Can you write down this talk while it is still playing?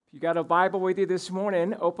If you got a Bible with you this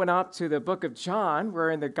morning, open up to the book of John.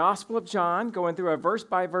 We're in the Gospel of John, going through a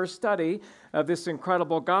verse-by-verse study of this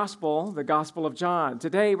incredible gospel, the Gospel of John.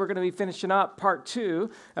 Today, we're going to be finishing up part 2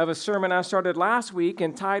 of a sermon I started last week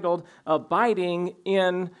entitled Abiding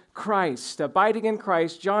in Christ. Abiding in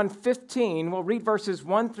Christ, John 15. We'll read verses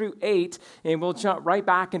 1 through 8, and we'll jump right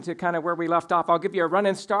back into kind of where we left off. I'll give you a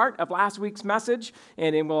running start of last week's message,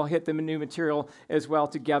 and then we'll hit the new material as well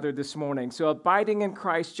together this morning. So abiding in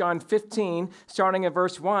Christ, John 15, starting at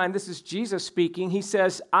verse 1, this is Jesus speaking. He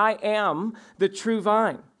says, I am the true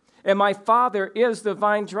vine, and my Father is the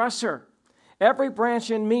vine dresser. Every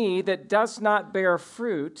branch in me that does not bear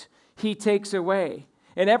fruit, he takes away.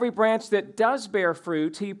 And every branch that does bear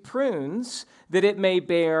fruit, he prunes, that it may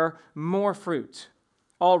bear more fruit.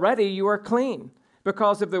 Already you are clean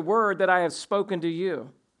because of the word that I have spoken to you.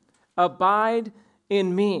 Abide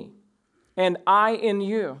in me, and I in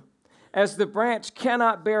you. As the branch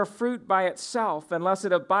cannot bear fruit by itself unless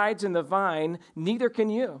it abides in the vine, neither can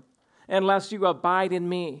you, unless you abide in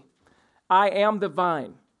me. I am the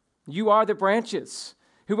vine. You are the branches.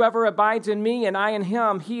 Whoever abides in me and I in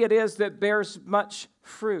him, he it is that bears much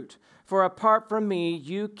fruit. For apart from me,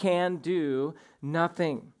 you can do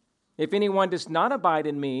nothing. If anyone does not abide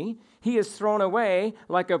in me, he is thrown away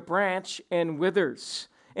like a branch and withers.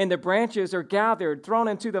 And the branches are gathered, thrown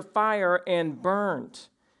into the fire, and burned.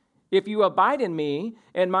 If you abide in me,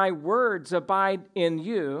 and my words abide in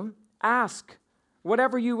you, ask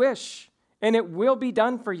whatever you wish, and it will be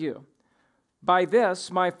done for you. By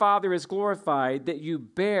this my Father is glorified, that you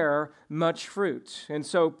bear much fruit, and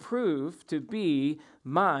so prove to be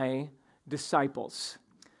my disciples.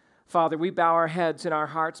 Father, we bow our heads and our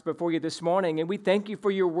hearts before you this morning, and we thank you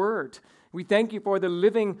for your word. We thank you for the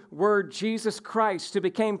living word, Jesus Christ, who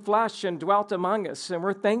became flesh and dwelt among us. And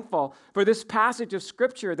we're thankful for this passage of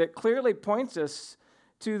Scripture that clearly points us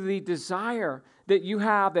to the desire that you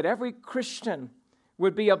have that every Christian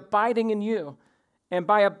would be abiding in you. And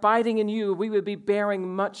by abiding in you, we would be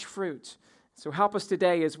bearing much fruit. So help us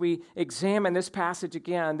today as we examine this passage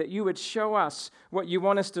again, that you would show us what you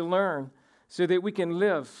want us to learn so that we can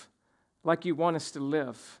live like you want us to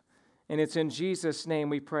live. And it's in Jesus' name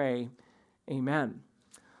we pray. Amen.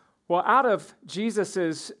 Well, out of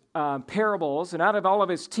Jesus' parables and out of all of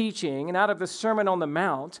his teaching and out of the Sermon on the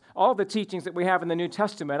Mount, all the teachings that we have in the New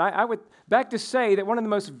Testament, I would beg to say that one of the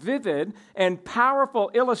most vivid and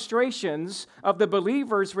powerful illustrations of the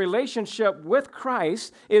believer's relationship with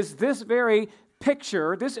Christ is this very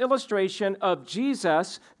picture, this illustration of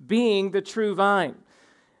Jesus being the true vine.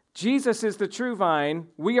 Jesus is the true vine.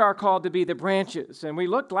 We are called to be the branches. And we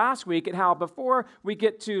looked last week at how before we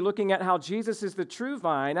get to looking at how Jesus is the true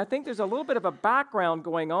vine, I think there's a little bit of a background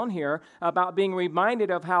going on here about being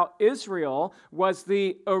reminded of how Israel was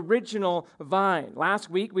the original vine. Last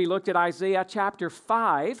week we looked at Isaiah chapter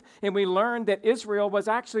 5, and we learned that Israel was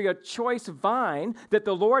actually a choice vine that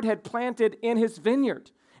the Lord had planted in his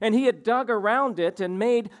vineyard. And he had dug around it and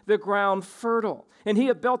made the ground fertile. And he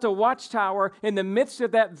had built a watchtower in the midst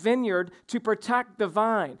of that vineyard to protect the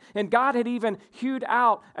vine. And God had even hewed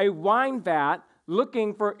out a wine vat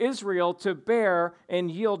looking for Israel to bear and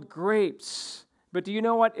yield grapes. But do you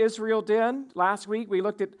know what Israel did? Last week we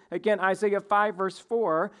looked at, again, Isaiah 5 verse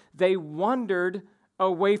 4. They wandered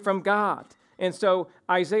away from God. And so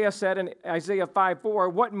Isaiah said in Isaiah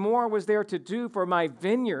 5:4, what more was there to do for my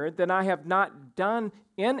vineyard than I have not done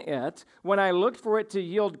in it? When I looked for it to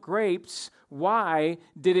yield grapes, why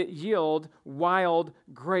did it yield wild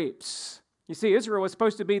grapes? You see, Israel was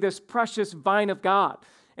supposed to be this precious vine of God.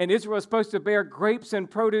 And Israel was supposed to bear grapes and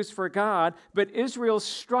produce for God, but Israel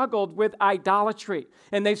struggled with idolatry,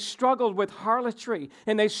 and they struggled with harlotry,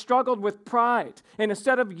 and they struggled with pride. And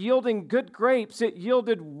instead of yielding good grapes, it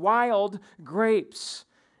yielded wild grapes.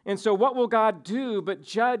 And so what will God do but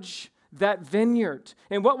judge that vineyard?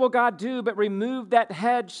 And what will God do but remove that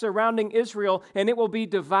hedge surrounding Israel, and it will be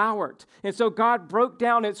devoured? And so God broke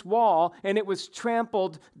down its wall, and it was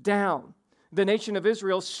trampled down. The nation of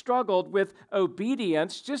Israel struggled with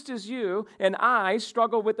obedience, just as you and I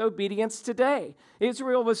struggle with obedience today.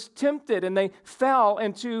 Israel was tempted, and they fell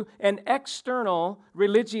into an external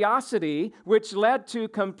religiosity, which led to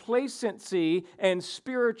complacency and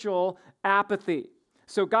spiritual apathy.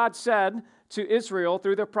 So God said to Israel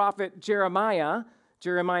through the prophet Jeremiah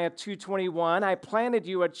 2:21, I planted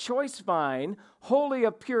you a choice vine, wholly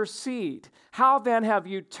of pure seed. How then have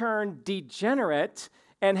you turned degenerate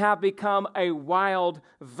and have become a wild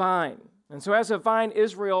vine? And so as a vine,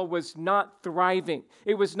 Israel was not thriving.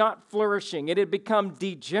 It was not flourishing. It had become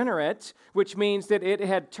degenerate, which means that it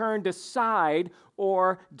had turned aside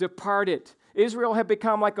or departed. Israel had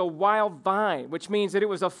become like a wild vine, which means that it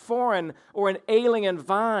was a foreign or an alien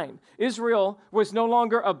vine. Israel was no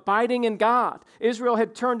longer abiding in God. Israel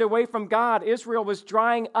had turned away from God. Israel was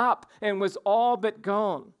drying up and was all but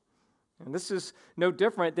gone. And this is no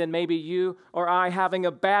different than maybe you or I having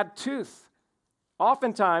a bad tooth.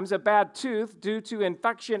 Oftentimes, a bad tooth, due to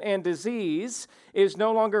infection and disease, is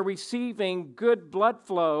no longer receiving good blood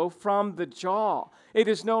flow from the jaw. It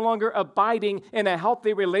is no longer abiding in a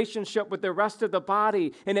healthy relationship with the rest of the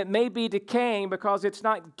body, and it may be decaying because it's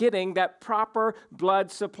not getting that proper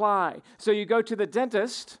blood supply. So you go to the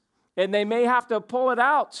dentist, and they may have to pull it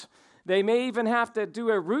out. They may even have to do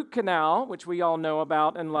a root canal, which we all know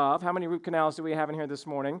about and love. How many root canals do we have in here this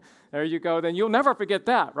morning? There you go. Then you'll never forget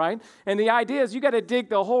that, right? And the idea is you got to dig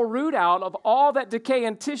the whole root out of all that decay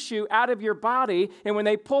and tissue out of your body. And when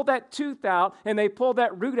they pull that tooth out and they pull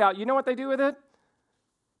that root out, you know what they do with it?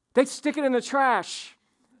 They stick it in the trash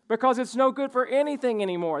because it's no good for anything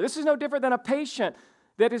anymore. This is no different than a patient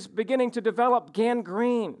that is beginning to develop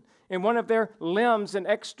gangrene. And one of their limbs and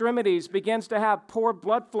extremities begins to have poor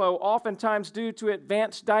blood flow, oftentimes due to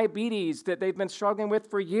advanced diabetes that they've been struggling with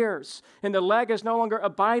for years. And the leg is no longer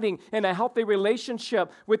abiding in a healthy relationship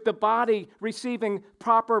with the body receiving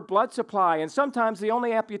proper blood supply. And sometimes the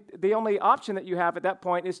only option that you have at that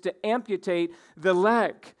point is to amputate the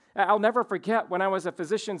leg. I'll never forget when I was a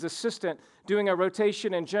physician's assistant doing a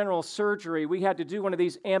rotation in general surgery, we had to do one of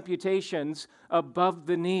these amputations above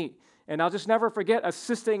the knee. And I'll just never forget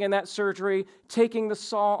assisting in that surgery, taking the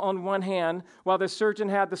saw on one hand while the surgeon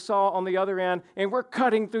had the saw on the other end, and we're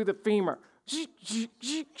cutting through the femur.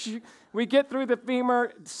 We get through the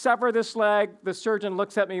femur, sever this leg. The surgeon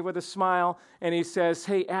looks at me with a smile, and he says,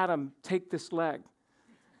 "Hey, Adam, take this leg.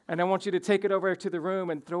 And I want you to take it over to the room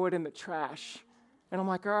and throw it in the trash." And I'm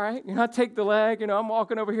like, all right, I take the leg, I'm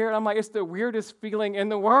walking over here, and I'm like, it's the weirdest feeling in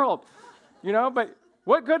the world, but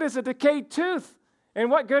what good is a decayed tooth? And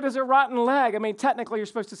what good is a rotten leg? I mean, technically, you're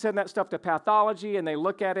supposed to send that stuff to pathology, and they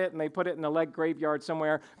look at it, and they put it in the leg graveyard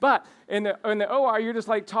somewhere. But in the OR, you're just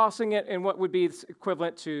like tossing it in what would be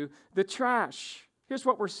equivalent to the trash. Here's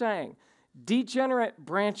what we're saying. Degenerate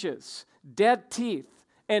branches, dead teeth,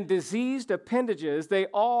 and diseased appendages, they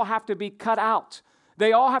all have to be cut out.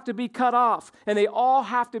 They all have to be cut off, and they all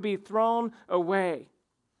have to be thrown away.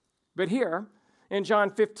 But here, in John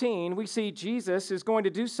 15, we see Jesus is going to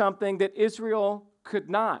do something that Israel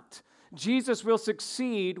could not. Jesus will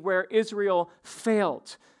succeed where Israel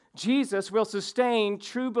failed. Jesus will sustain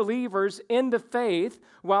true believers in the faith,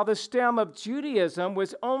 while the stem of Judaism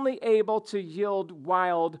was only able to yield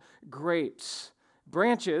wild grapes.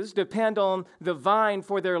 Branches depend on the vine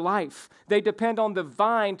for their life. They depend on the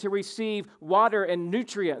vine to receive water and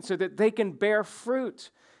nutrients so that they can bear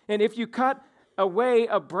fruit. And if you cut away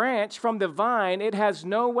a branch from the vine, it has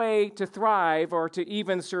no way to thrive or to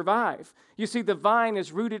even survive. You see, the vine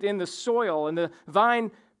is rooted in the soil, and the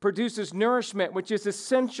vine produces nourishment, which is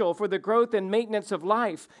essential for the growth and maintenance of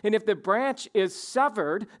life. And if the branch is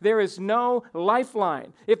severed, there is no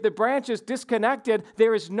lifeline. If the branch is disconnected,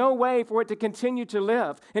 there is no way for it to continue to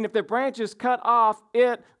live. And if the branch is cut off,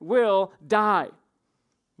 it will die.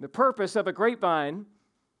 The purpose of a grapevine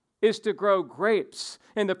is to grow grapes,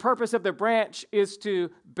 and the purpose of the branch is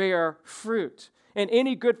to bear fruit. And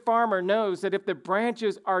any good farmer knows that if the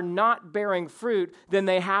branches are not bearing fruit, then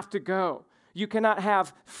they have to go. You cannot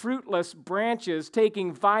have fruitless branches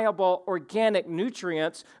taking viable organic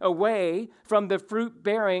nutrients away from the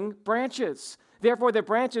fruit-bearing branches. Therefore, the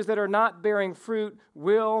branches that are not bearing fruit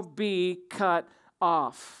will be cut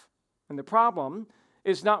off. And the problem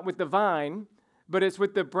is not with the vine, but it's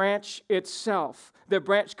with the branch itself. The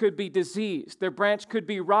branch could be diseased. The branch could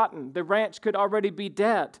be rotten. The branch could already be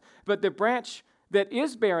dead. But the branch that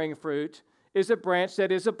is bearing fruit is a branch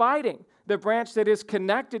that is abiding. The branch that is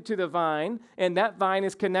connected to the vine, and that vine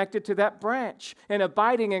is connected to that branch. And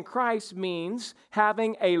abiding in Christ means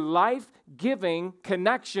having a life-giving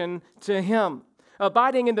connection to Him.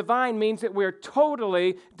 Abiding in the vine means that we're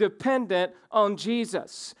totally dependent on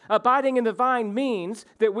Jesus. Abiding in the vine means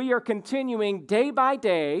that we are continuing day by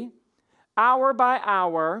day, hour by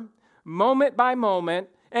hour, moment by moment,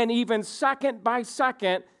 and even second by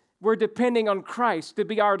second, we're depending on Christ to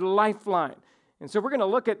be our lifeline. And so we're going to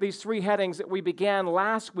look at these three headings that we began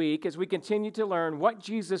last week as we continue to learn what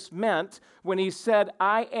Jesus meant when He said,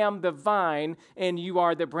 "I am the vine and you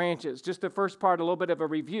are the branches." Just the first part, a little bit of a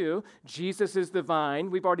review. Jesus is the vine.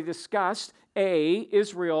 We've already discussed A,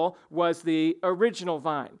 Israel was the original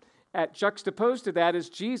vine. At juxtaposed to that is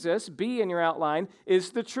Jesus, B in your outline, is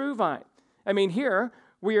the true vine. I mean, here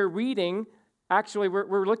we are reading Actually,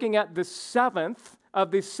 we're looking at the seventh of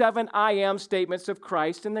the 7 I am statements of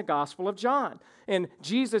Christ in the Gospel of John. And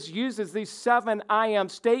Jesus uses these 7 I am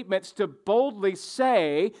statements to boldly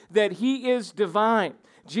say that he is divine.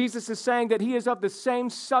 Jesus is saying that he is of the same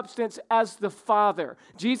substance as the Father.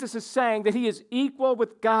 Jesus is saying that he is equal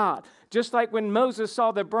with God. Just like when Moses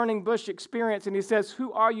saw the burning bush experience and he says,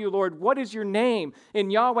 "Who are you, Lord? What is your name?"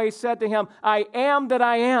 And Yahweh said to him, "I am that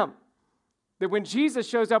I am." That when Jesus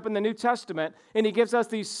shows up in the New Testament and he gives us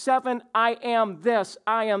these 7 I am this,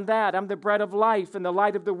 I am that, I'm the bread of life and the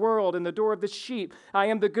light of the world and the door of the sheep, I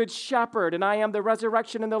am the good shepherd and I am the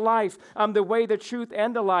resurrection and the life, I'm the way, the truth,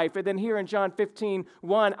 and the life. And then here in John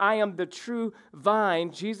 15:1, I am the true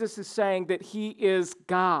vine. Jesus is saying that he is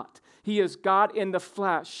God. He is God in the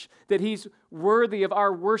flesh, that he's worthy of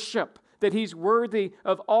our worship, that he's worthy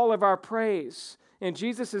of all of our praise. And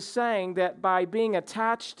Jesus is saying that by being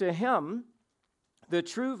attached to him, the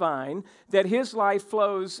true vine, that his life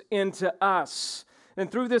flows into us. And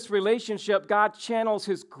through this relationship, God channels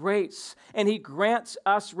his grace, and he grants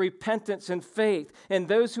us repentance and faith. And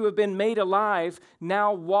those who have been made alive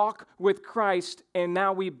now walk with Christ, and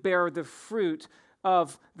now we bear the fruit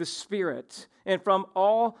of the Spirit. And from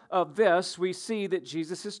all of this, we see that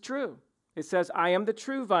Jesus is true. It says, I am the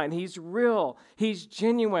true vine. He's real. He's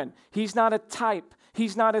genuine. He's not a type.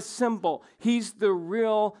 He's not a symbol. He's the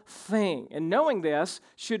real thing. And knowing this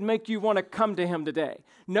should make you want to come to him today.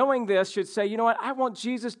 Knowing this should say, you know what? I want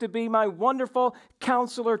Jesus to be my wonderful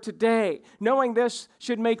counselor today. Knowing this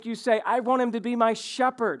should make you say, I want him to be my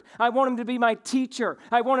shepherd. I want him to be my teacher.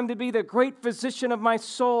 I want him to be the great physician of my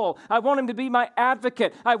soul. I want him to be my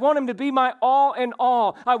advocate. I want him to be my all in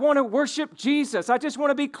all. I want to worship Jesus. I just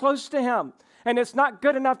want to be close to him. And it's not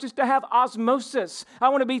good enough just to have osmosis. I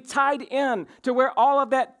want to be tied in to where all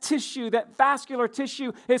of that tissue, that vascular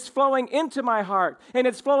tissue, is flowing into my heart and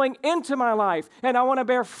it's flowing into my life. And I want to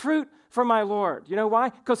bear fruit for my Lord. You know why?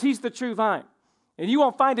 Because he's the true vine. And you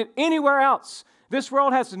won't find it anywhere else. This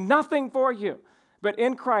world has nothing for you. But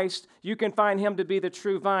in Christ, you can find him to be the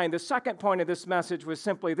true vine. The second point of this message was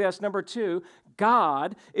simply this. Number 2,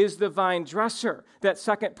 God is the vine dresser. That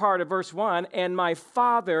second part of verse 1, and my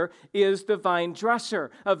Father is the vine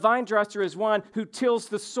dresser. A vine dresser is one who tills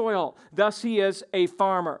the soil. Thus, he is a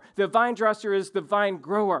farmer. The vine dresser is the vine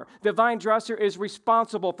grower. The vine dresser is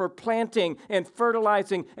responsible for planting and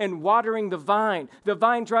fertilizing and watering the vine. The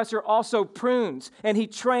vine dresser also prunes, and he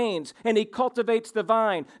trains, and he cultivates the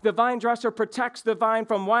vine. The vine dresser protects the vine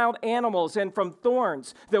from wild animals and from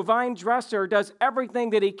thorns. The vine dresser does everything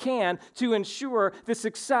that he can to ensure the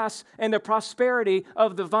success and the prosperity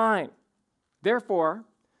of the vine. Therefore,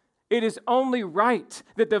 it is only right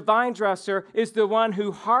that the vine dresser is the one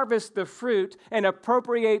who harvests the fruit and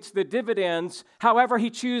appropriates the dividends however he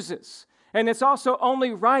chooses. And it's also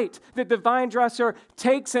only right that the vine dresser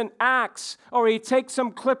takes an axe or he takes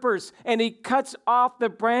some clippers and he cuts off the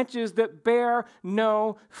branches that bear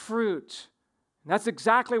no fruit. And that's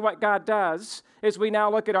exactly what God does as we now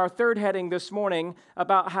look at our third heading this morning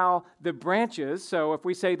about how the branches, so if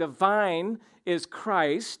we say the vine is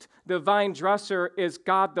Christ, the vine dresser is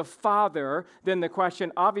God the Father, then the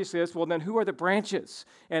question obviously is, well, then who are the branches?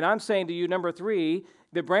 And I'm saying to you, number 3,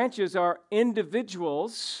 the branches are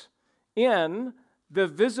individuals in the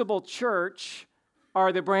visible church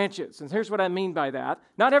are the branches. And here's what I mean by that.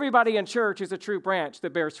 Not everybody in church is a true branch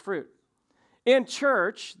that bears fruit. In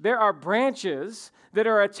church, there are branches that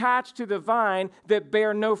are attached to the vine that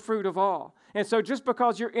bear no fruit of all. And so just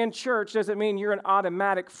because you're in church doesn't mean you're an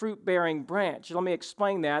automatic fruit-bearing branch. Let me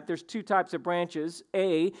explain that. There's 2 types of branches.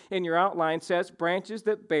 A, in your outline, says branches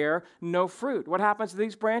that bear no fruit. What happens to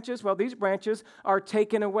these branches? Well, these branches are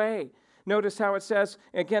taken away. Notice how it says,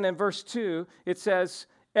 again in verse 2, it says,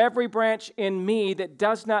 every branch in me that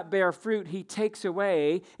does not bear fruit, he takes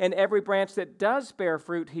away, and every branch that does bear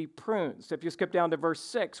fruit, he prunes. If you skip down to verse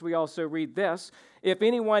 6, we also read this. If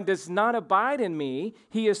anyone does not abide in me,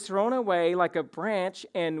 he is thrown away like a branch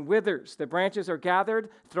and withers. The branches are gathered,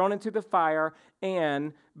 thrown into the fire,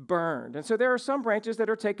 and burned. And so there are some branches that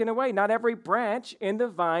are taken away. Not every branch in the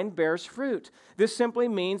vine bears fruit. This simply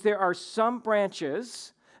means there are some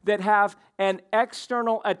branches that have an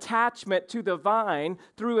external attachment to the vine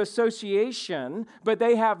through association, but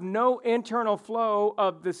they have no internal flow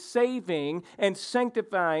of the saving and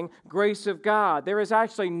sanctifying grace of God. There is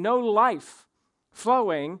actually no life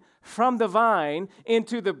flowing from the vine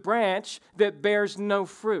into the branch that bears no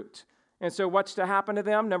fruit. And so what's to happen to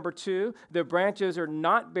them? Number 2, the branches are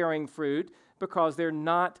not bearing fruit because they're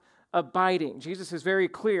not abiding. Jesus is very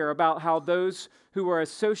clear about how those who are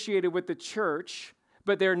associated with the church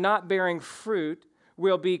but they're not bearing fruit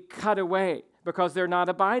will be cut away. because they're not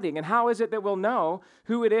abiding. And how is it that we'll know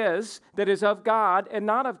who it is that is of God and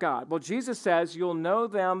not of God? Well, Jesus says you'll know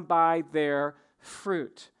them by their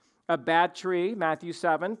fruit. A bad tree, Matthew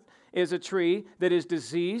 7, is a tree that is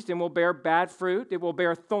diseased and will bear bad fruit. It will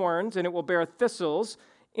bear thorns and it will bear thistles.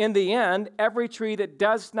 In the end, every tree that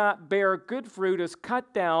does not bear good fruit is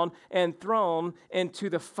cut down and thrown into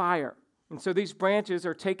the fire. And so these branches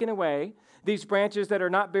are taken away. These branches that are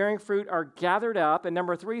not bearing fruit are gathered up. And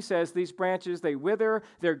number 3 says these branches, they wither,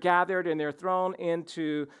 they're gathered, and they're thrown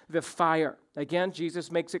into the fire. Again, Jesus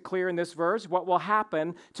makes it clear in this verse what will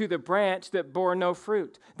happen to the branch that bore no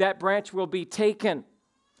fruit. That branch will be taken.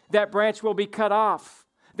 That branch will be cut off.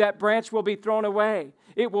 That branch will be thrown away.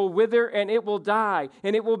 It will wither and it will die.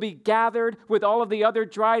 And it will be gathered with all of the other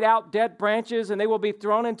dried out dead branches, and they will be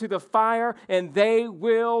thrown into the fire, and they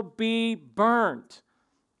will be burned.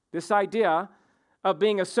 This idea of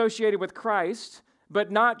being associated with Christ,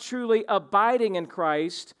 but not truly abiding in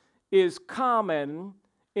Christ, is common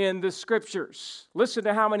in the Scriptures. Listen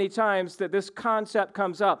to how many times that this concept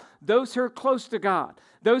comes up. Those who are close to God,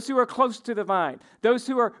 those who are close to the vine, those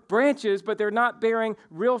who are branches, but they're not bearing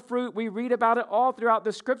real fruit. We read about it all throughout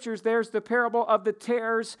the Scriptures. There's the parable of the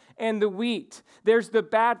tares and the wheat. There's the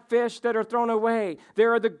bad fish that are thrown away.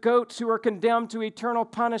 There are the goats who are condemned to eternal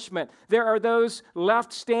punishment. There are those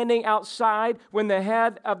left standing outside when the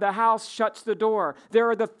head of the house shuts the door. There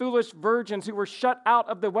are the foolish virgins who were shut out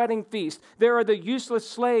of the wedding feast. There are the useless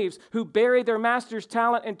slaves who bury their master's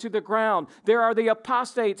talent into the ground. There are the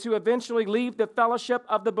apostates who eventually leave the fellowship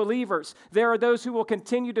of the believers. There are those who will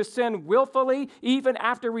continue to sin willfully even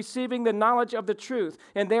after receiving the knowledge of the truth.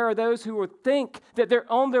 And there are those who will think that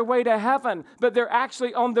they're on their way to heaven, but they're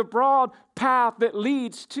actually on the broad path that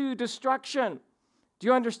leads to destruction. Do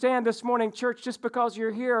you understand this morning, church? Just because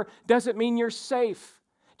you're here doesn't mean you're safe.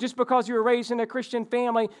 Just because you were raised in a Christian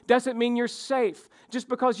family doesn't mean you're safe. Just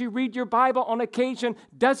because you read your Bible on occasion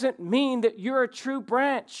doesn't mean that you're a true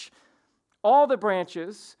branch. All the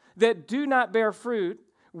branches that do not bear fruit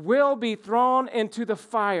will be thrown into the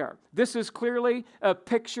fire. This is clearly a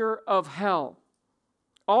picture of hell.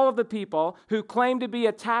 All of the people who claim to be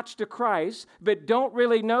attached to Christ but don't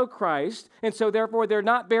really know Christ, and so therefore they're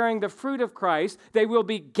not bearing the fruit of Christ, they will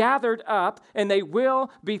be gathered up and they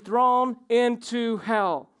will be thrown into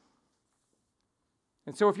hell.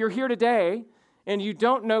 And so if you're here today and you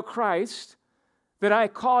don't know Christ, then I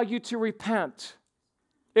call you to repent.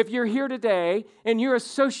 If you're here today and you're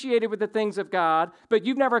associated with the things of God, but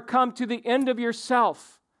you've never come to the end of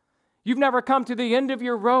yourself, you've never come to the end of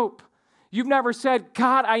your rope, you've never said,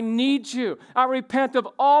 God, I need you. I repent of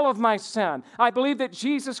all of my sin. I believe that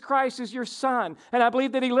Jesus Christ is your Son, and I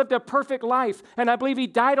believe that He lived a perfect life, and I believe He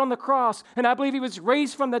died on the cross, and I believe He was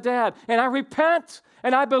raised from the dead, and I repent,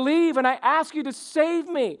 and I believe, and I ask you to save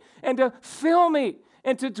me and to fill me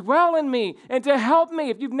and to dwell in me and to help me.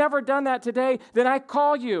 If you've never done that today, then I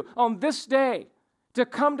call you on this day to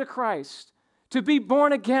come to Christ, to be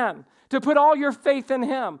born again, to put all your faith in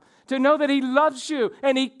Him, to know that He loves you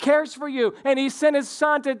and He cares for you and He sent His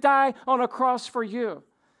Son to die on a cross for you.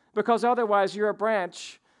 Because otherwise you're a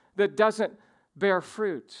branch that doesn't bear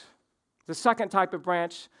fruit. The second type of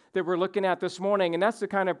branch that we're looking at this morning, and that's the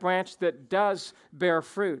kind of branch that does bear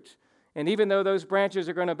fruit. And even though those branches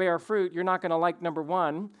are going to bear fruit, you're not going to like number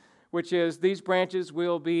 1, which is these branches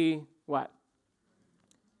will be what?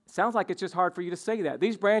 Sounds like it's just hard for you to say that.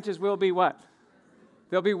 These branches will be what?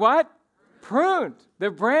 They'll be what? Pruned.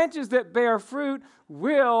 The branches that bear fruit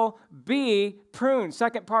will be pruned.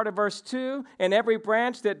 Second part of verse 2, and every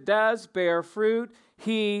branch that does bear fruit,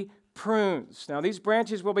 He prunes. Now, these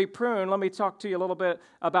branches will be pruned. Let me talk to you a little bit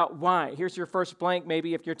about why. Here's your first blank,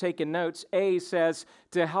 maybe, if you're taking notes. A says,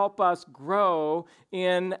 to help us grow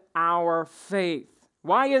in our faith.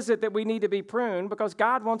 Why is it that we need to be pruned? Because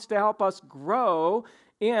God wants to help us grow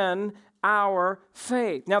in our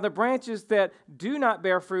faith. Now, the branches that do not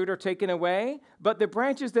bear fruit are taken away, but the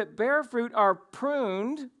branches that bear fruit are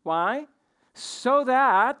pruned. Why? So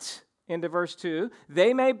that, into verse 2,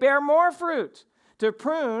 they may bear more fruit. To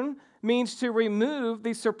prune means to remove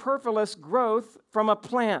the superfluous growth from a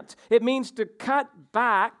plant. It means to cut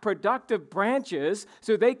back productive branches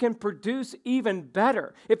so they can produce even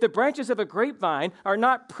better. If the branches of a grapevine are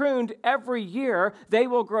not pruned every year, they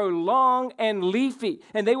will grow long and leafy,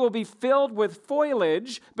 and they will be filled with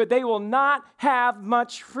foliage, but they will not have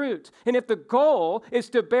much fruit. And if the goal is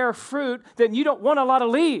to bear fruit, then you don't want a lot of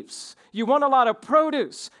leaves. You want a lot of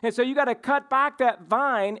produce. And so you got to cut back that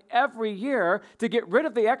vine every year to get rid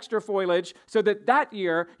of the extra foliage so that that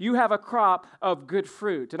year you have a crop of good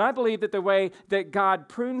fruit. And I believe that the way that God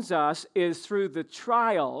prunes us is through the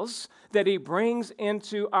trials that he brings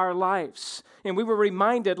into our lives. And we were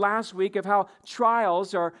reminded last week of how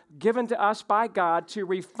trials are given to us by God to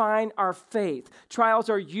refine our faith. Trials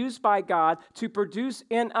are used by God to produce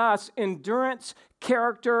in us endurance,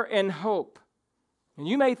 character, and hope. And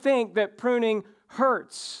you may think that pruning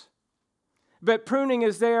hurts, but pruning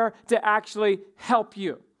is there to actually help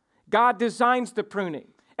you. God designs the pruning,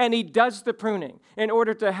 and he does the pruning in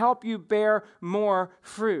order to help you bear more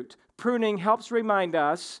fruit. Pruning helps remind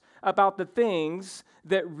us about the things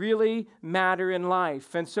that really matter in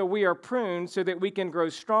life. And so we are pruned so that we can grow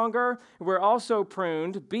stronger. We're also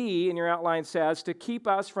pruned, B in your outline says, to keep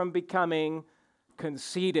us from becoming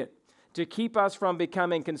conceited. To keep us from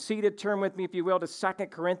becoming conceited. Turn with me, if you will, to 2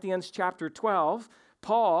 Corinthians chapter 12.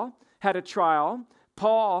 Paul had a trial.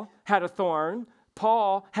 Paul had a thorn.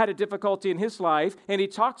 Paul had a difficulty in his life, and he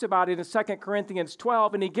talks about it in 2 Corinthians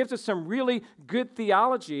 12, and he gives us some really good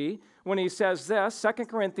theology when he says this. 2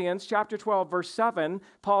 Corinthians chapter 12, verse 7,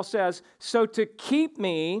 Paul says, "So to keep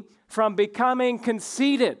me from becoming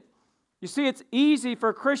conceited." You see, it's easy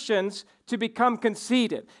for Christians to become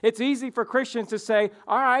conceited. It's easy for Christians to say,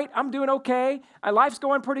 all right, I'm doing okay. My life's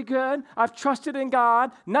going pretty good. I've trusted in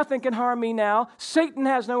God. Nothing can harm me now. Satan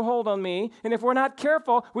has no hold on me. And if we're not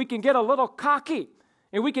careful, we can get a little cocky.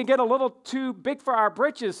 And we can get a little too big for our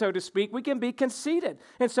britches, so to speak. We can be conceited.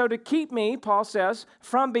 And so to keep me, Paul says,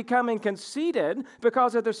 from becoming conceited,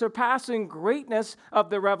 because of the surpassing greatness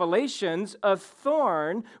of the revelations, a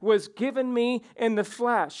thorn was given me in the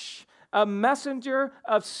flesh, a messenger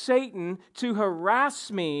of Satan to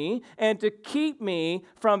harass me and to keep me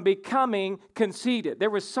from becoming conceited. There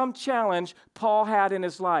was some challenge Paul had in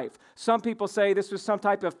his life. Some people say this was some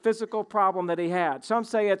type of physical problem that he had. Some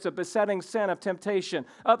say it's a besetting sin of temptation.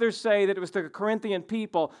 Others say that it was the Corinthian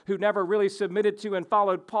people who never really submitted to and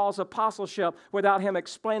followed Paul's apostleship without him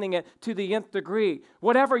explaining it to the nth degree.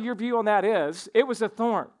 Whatever your view on that is, it was a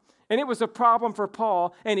thorn. And it was a problem for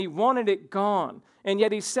Paul, and he wanted it gone. And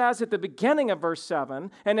yet he says at the beginning of verse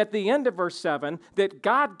 7 and at the end of verse 7 that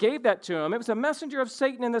God gave that to him. It was a messenger of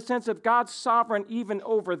Satan in the sense of God's sovereign even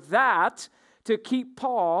over that to keep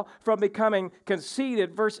Paul from becoming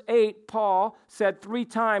conceited. Verse 8, Paul said 3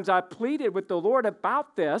 times, I pleaded with the Lord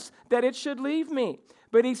about this, that it should leave me.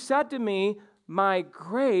 But he said to me, my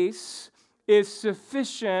grace is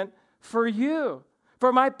sufficient for you,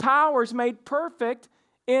 for my power is made perfect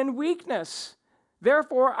in weakness.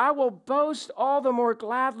 Therefore, I will boast all the more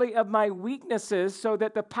gladly of my weaknesses so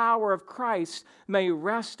that the power of Christ may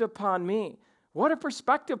rest upon me. What a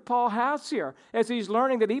perspective Paul has here as he's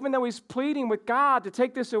learning that even though he's pleading with God to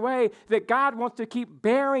take this away, that God wants to keep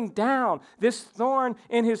bearing down this thorn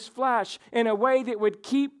in his flesh in a way that would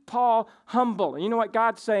keep Paul humble. And you know what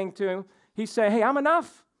God's saying to him? He's saying, hey, I'm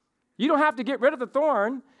enough. You don't have to get rid of the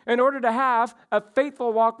thorn in order to have a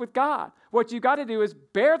faithful walk with God. What you got to do is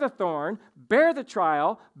bear the thorn, bear the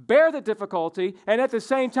trial, bear the difficulty, and at the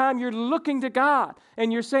same time, you're looking to God.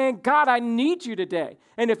 And you're saying, God, I need you today.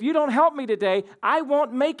 And if you don't help me today, I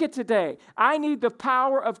won't make it today. I need the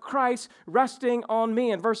power of Christ resting on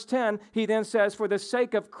me. In verse 10, he then says, for the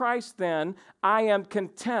sake of Christ, then, I am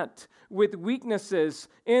content with weaknesses,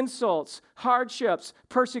 insults, hardships,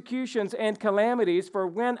 persecutions, and calamities. For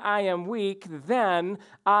when I am weak, then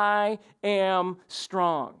I am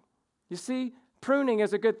strong. You see, pruning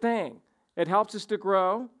is a good thing. It helps us to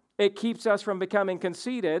grow. It keeps us from becoming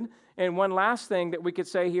conceited. And one last thing that we could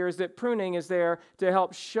say here is that pruning is there to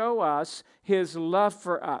help show us his love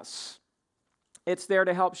for us. It's there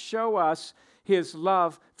to help show us his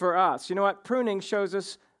love for us. You know what? Pruning shows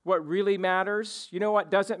us what really matters. You know what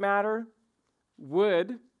doesn't matter?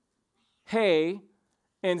 Wood, hay,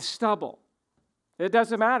 and stubble. It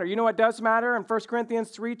doesn't matter. You know what does matter? In 1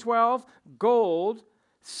 Corinthians 3:12, gold,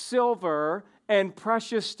 silver, and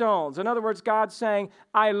precious stones. In other words, God's saying,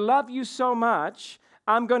 I love you so much,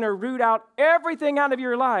 I'm going to root out everything out of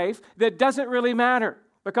your life that doesn't really matter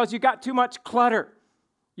because you got too much clutter.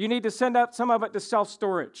 You need to send out some of it to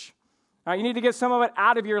self-storage. You need to get some of it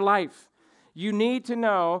out of your life. You need to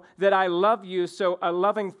know that I love you. So a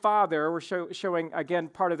loving father, we're showing, again,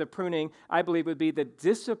 part of the pruning, I believe would be the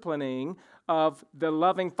disciplining of the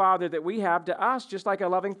loving father that we have to us, just like a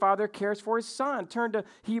loving father cares for his son. Turn to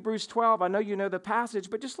Hebrews 12. I know you know the passage,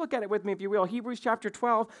 but just look at it with me if you will. Hebrews chapter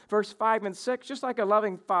 12, verse 5 and 6. Just like a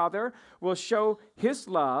loving father will show his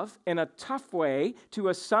love in a tough way to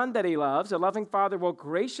a son that he loves, a loving father will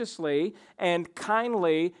graciously and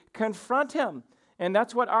kindly confront him. And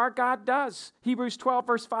that's what our God does. Hebrews 12,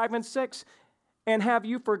 verse 5 and 6. And have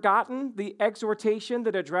you forgotten the exhortation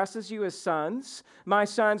that addresses you as sons? My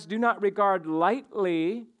sons, do not regard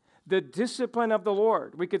lightly the discipline of the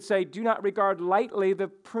Lord. We could say, do not regard lightly the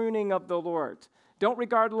pruning of the Lord. Don't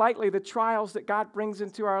regard lightly the trials that God brings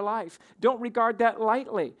into our life. Don't regard that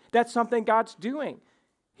lightly. That's something God's doing.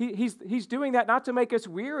 He's doing that not to make us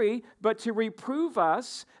weary, but to reprove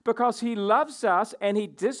us because He loves us and He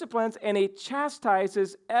disciplines and He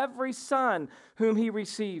chastises every son whom He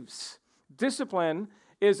receives. Discipline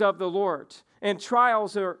is of the Lord, and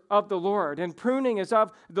trials are of the Lord, and pruning is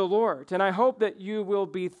of the Lord. And I hope that you will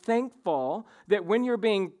be thankful that when you're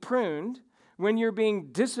being pruned, when you're being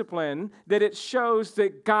disciplined, that it shows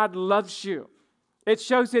that God loves you. It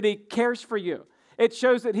shows that He cares for you. It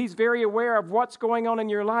shows that He's very aware of what's going on in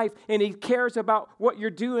your life, and He cares about what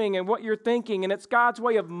you're doing and what you're thinking. And it's God's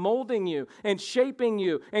way of molding you and shaping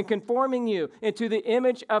you and conforming you into the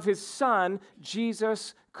image of His Son,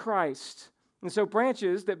 Jesus Christ. And so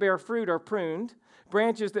branches that bear fruit are pruned.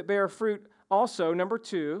 Branches that bear fruit also, number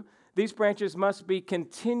 2, these branches must be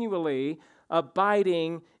continually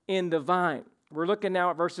abiding in the vine. We're looking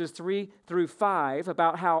now at verses 3 through 5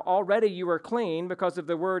 about how already you are clean because of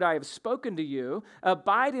the word I have spoken to you.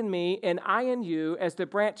 Abide in me and I in you, as the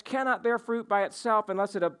branch cannot bear fruit by itself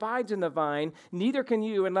unless it abides in the vine, neither can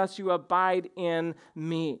you unless you abide in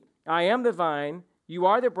me. I am the vine, you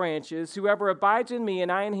are the branches. Whoever abides in me and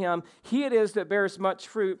I in him, he it is that bears much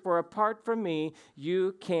fruit, for apart from me,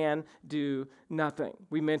 you can do nothing.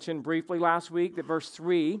 We mentioned briefly last week that verse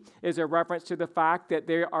 3 is a reference to the fact that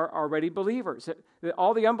they are already believers, that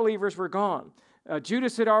all the unbelievers were gone.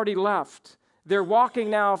 Judas had already left. They're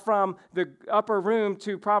walking now from the upper room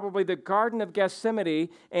to probably the Garden of Gethsemane,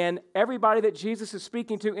 and everybody that Jesus is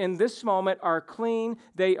speaking to in this moment are clean,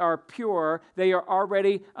 they are pure, they are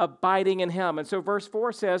already abiding in Him. And so verse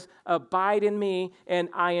 4 says, abide in me and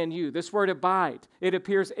I in you. This word abide, it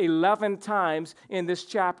appears 11 times in this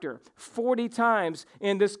chapter, 40 times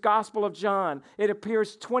in this Gospel of John. It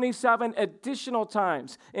appears 27 additional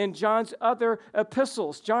times in John's other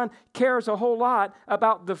epistles. John cares a whole lot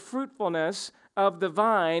about the fruitfulness of the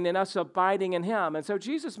vine and us abiding in Him. And so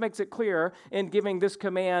Jesus makes it clear in giving this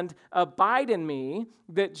command, abide in me,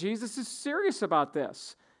 that Jesus is serious about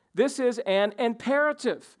this. This is an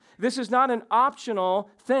imperative. This is not an optional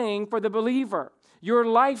thing for the believer. Your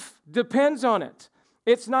life depends on it.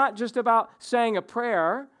 It's not just about saying a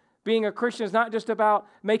prayer. Being a Christian is not just about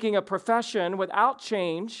making a profession without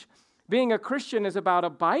change. Being a Christian is about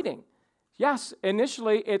abiding. Yes,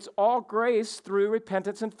 initially it's all grace through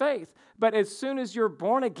repentance and faith. But as soon as you're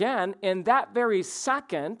born again, in that very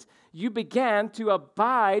second, you began to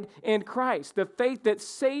abide in Christ. The faith that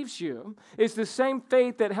saves you is the same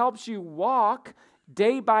faith that helps you walk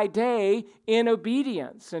day by day in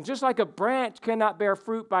obedience. And just like a branch cannot bear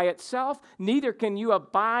fruit by itself, neither can you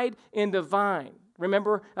abide in the vine.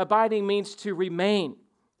 Remember, abiding means to remain.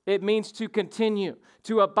 It means to continue.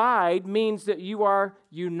 To abide means that you are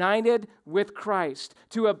united with Christ.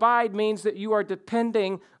 To abide means that you are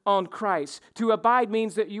depending on Christ. To abide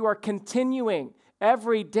means that you are continuing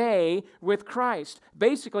every day with Christ.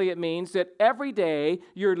 Basically, it means that every day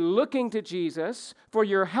you're looking to Jesus for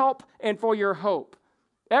your help and for your hope.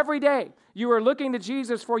 Every day you are looking to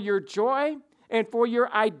Jesus for your joy and for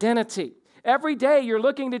your identity. Every day you're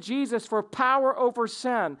looking to Jesus for power over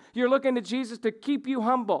sin. You're looking to Jesus to keep you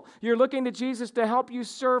humble. You're looking to Jesus to help you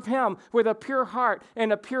serve Him with a pure heart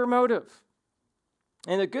and a pure motive.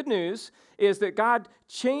 And the good news is that God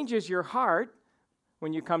changes your heart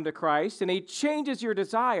when you come to Christ, and He changes your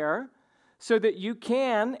desire so that you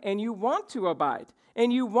can and you want to abide,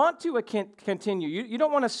 and you want to continue. You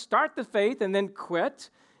don't want to start the faith and then quit.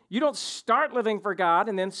 You don't start living for God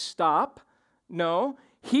and then stop. No.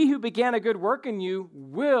 He who began a good work in you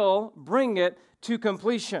will bring it to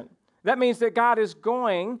completion. That means that God is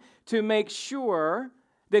going to make sure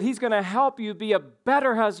that He's going to help you be a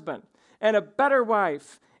better husband and a better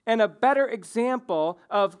wife and a better example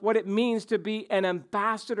of what it means to be an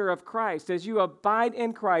ambassador of Christ. As you abide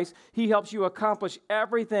in Christ, He helps you accomplish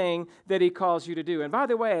everything that He calls you to do. And by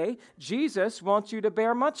the way, Jesus wants you to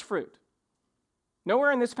bear much fruit.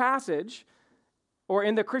 Nowhere in this passage or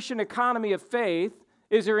in the Christian economy of faith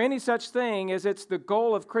is there any such thing as it's the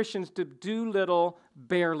goal of Christians to do little,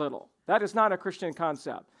 bear little. That is not a Christian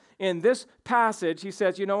concept. In this passage, He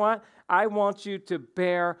says, you know what? I want you to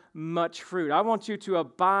bear much fruit. I want you to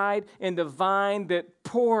abide in the vine that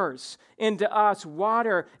pours into us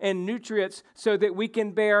water and nutrients so that we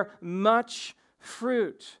can bear much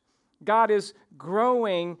fruit. God is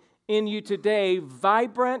growing in you today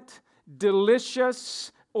vibrant,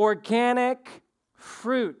 delicious, organic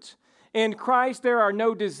fruit. In Christ, there are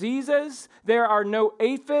no diseases, there are no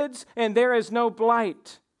aphids, and there is no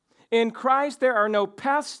blight. In Christ, there are no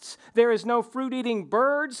pests, there is no fruit-eating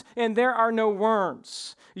birds, and there are no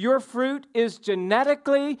worms. Your fruit is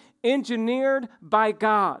genetically engineered by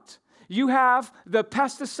God. You have the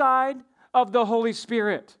pesticide of the Holy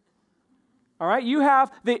Spirit. All right, you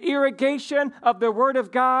have the irrigation of the Word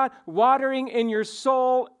of God watering in your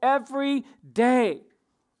soul every day.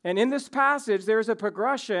 And in this passage, there's a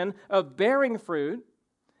progression of bearing fruit,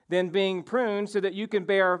 then being pruned so that you can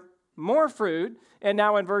bear more fruit, and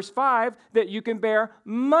now in verse 5, that you can bear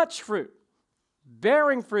much fruit.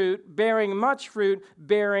 Bearing fruit, bearing much fruit,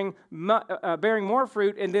 bearing more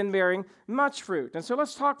fruit, and then bearing much fruit. And so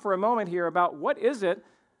let's talk for a moment here about what is it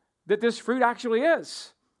that this fruit actually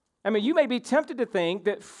is. I mean, you may be tempted to think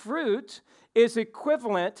that fruit is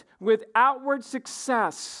equivalent with outward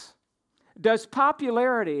success. Does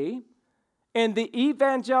popularity in the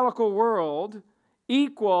evangelical world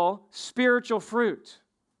equal spiritual fruit?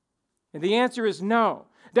 And the answer is no.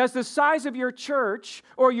 Does the size of your church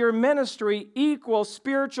or your ministry equal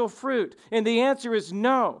spiritual fruit? And the answer is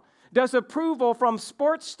no. Does approval from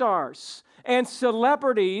sports stars and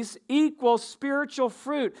celebrities equal spiritual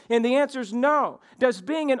fruit? And the answer is no. Does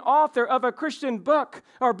being an author of a Christian book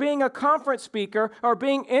or being a conference speaker or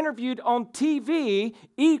being interviewed on TV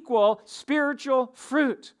equal spiritual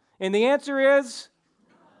fruit? And the answer is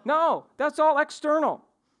no. That's all external.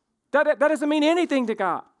 That doesn't mean anything to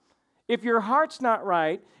God. If your heart's not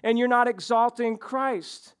right and you're not exalting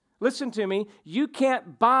Christ, listen to me, you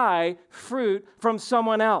can't buy fruit from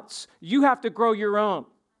someone else. You have to grow your own,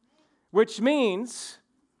 which means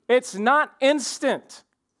it's not instant.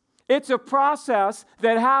 It's a process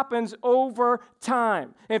that happens over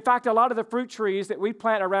time. In fact, a lot of the fruit trees that we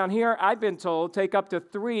plant around here, I've been told, take up to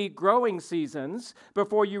 3 growing seasons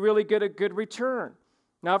before you really get a good return.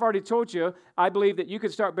 Now, I've already told you, I believe that you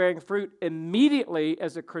can start bearing fruit immediately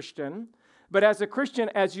as a Christian. But as a Christian,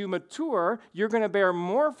 as you mature, you're going to bear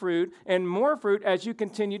more fruit and more fruit as you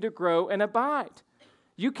continue to grow and abide.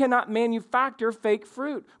 You cannot manufacture fake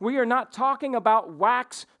fruit. We are not talking about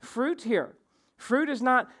wax fruit here. Fruit is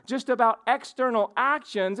not just about external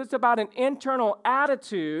actions. It's about an internal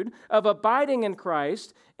attitude of abiding in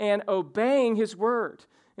Christ and obeying His word.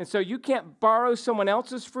 And so you can't borrow someone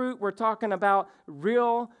else's fruit. We're talking about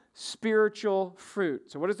real spiritual fruit.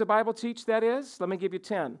 So what does the Bible teach that is? Let me give you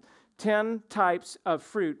 10. 10 types of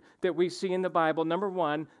fruit that we see in the Bible. Number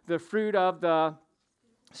 1, the fruit of the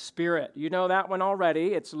Spirit. You know that one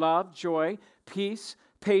already. It's love, joy, peace,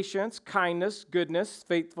 patience, kindness, goodness,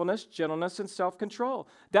 faithfulness, gentleness, and self-control.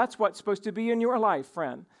 That's what's supposed to be in your life,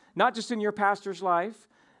 friend. Not just in your pastor's life,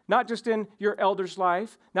 not just in your elder's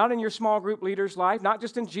life, not in your small group leader's life, not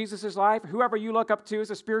just in Jesus' life, whoever you look up to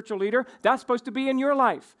as a spiritual leader, that's supposed to be in your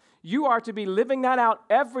life. You are to be living that out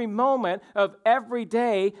every moment of every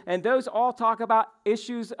day, and those all talk about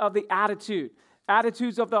issues of the attitude,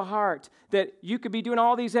 attitudes of the heart, that you could be doing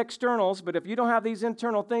all these externals, but if you don't have these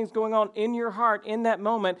internal things going on in your heart in that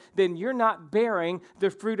moment, then you're not bearing the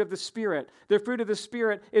fruit of the Spirit. The fruit of the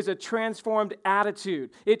Spirit is a transformed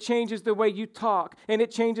attitude. It changes the way you talk, and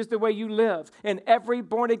it changes the way you live. And every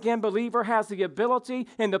born-again believer has the ability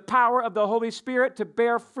and the power of the Holy Spirit to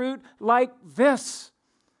bear fruit like this.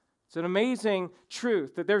 It's an amazing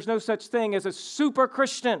truth that there's no such thing as a super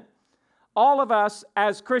Christian. All of us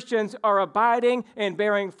as Christians are abiding and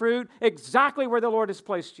bearing fruit exactly where the Lord has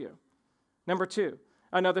placed you. Number 2,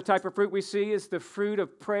 another type of fruit we see is the fruit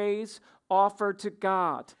of praise offered to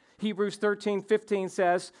God. Hebrews 13:15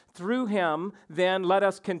 says, "Through him, then, let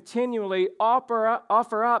us continually offer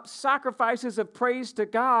up sacrifices of praise to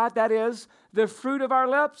God, that is, the fruit of our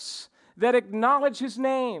lips, that acknowledge his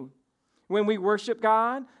name." When we worship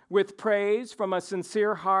God with praise from a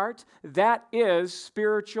sincere heart, that is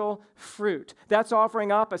spiritual fruit. That's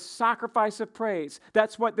offering up a sacrifice of praise.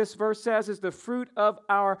 That's what this verse says is the fruit of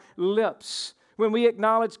our lips. When we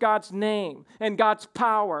acknowledge God's name and God's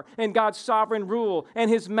power and God's sovereign rule and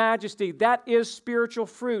His majesty, that is spiritual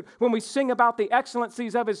fruit. When we sing about the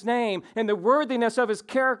excellencies of His name and the worthiness of His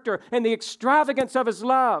character and the extravagance of His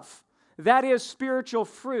love, that is spiritual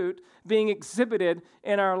fruit being exhibited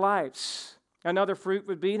in our lives. Another fruit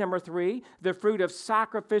would be, number 3, the fruit of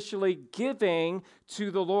sacrificially giving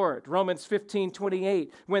to the Lord. Romans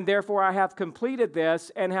 15:28, "When therefore I have completed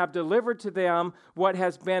this and have delivered to them what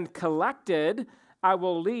has been collected, I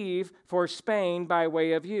will leave for Spain by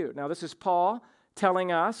way of you." Now this is Paul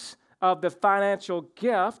telling us of the financial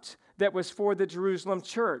gift that was for the Jerusalem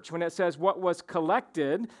church. When it says what was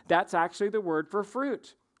collected, that's actually the word for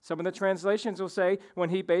fruit. Some of the translations will say when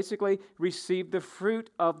he basically received the fruit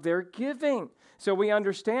of their giving. So we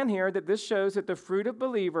understand here that this shows that the fruit of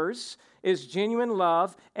believers is genuine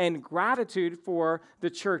love and gratitude for the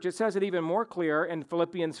church. It says it even more clear in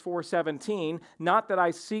Philippians 4:17, not that I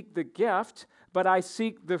seek the gift, but I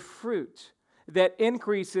seek the fruit that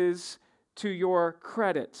increases to your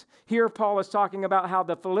credit. Here Paul is talking about how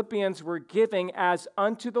the Philippians were giving as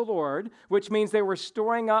unto the Lord, which means they were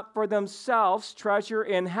storing up for themselves treasure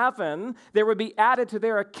in heaven. There would be added to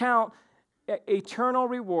their account eternal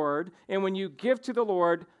reward. And when you give to the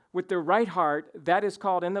Lord with the right heart, that is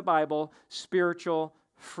called in the Bible spiritual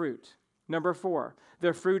fruit. Number 4,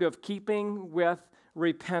 the fruit of keeping with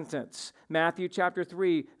repentance. Matthew chapter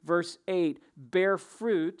 3, verse 8, bear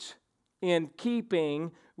fruit in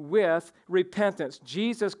keeping with repentance.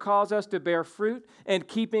 Jesus calls us to bear fruit in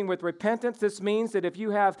keeping with repentance. This means that if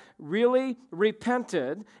you have really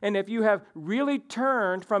repented and if you have really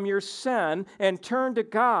turned from your sin and turned to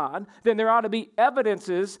God, then there ought to be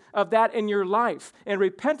evidences of that in your life. And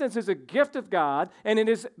repentance is a gift of God, and it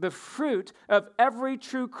is the fruit of every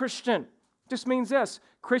true Christian. This means this: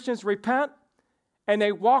 Christians repent and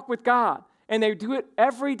they walk with God, and they do it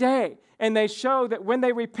every day. And they show that when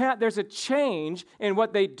they repent, there's a change in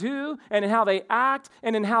what they do and in how they act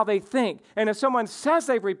and in how they think. And if someone says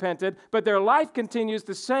they've repented, but their life continues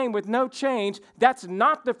the same with no change, that's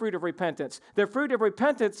not the fruit of repentance. The fruit of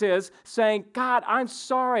repentance is saying, God, I'm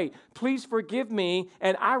sorry. Please forgive me.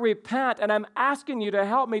 And I repent. And I'm asking you to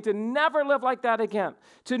help me to never live like that again,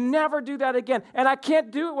 to never do that again. And I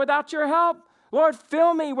can't do it without your help. Lord,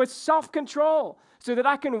 fill me with self-control so that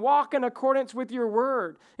I can walk in accordance with your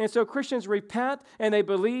word. And so Christians repent and they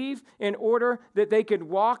believe in order that they could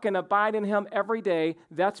walk and abide in him every day.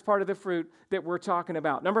 That's part of the fruit that we're talking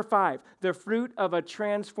about. Number 5, the fruit of a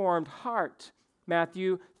transformed heart.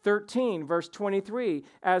 Matthew 13, verse 23,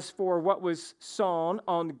 as for what was sown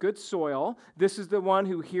on good soil, this is the one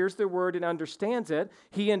who hears the word and understands it.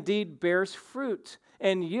 He indeed bears fruit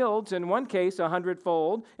and yields, in one case,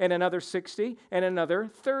 100-fold, and another 60, and another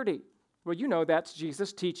 30. Well, you know that's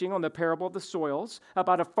Jesus teaching on the parable of the soils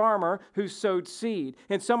about a farmer who sowed seed.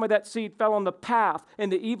 And some of that seed fell on the path,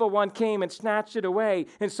 and the evil one came and snatched it away.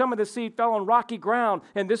 And some of the seed fell on rocky ground,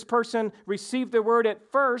 and this person received the word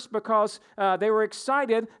at first because they were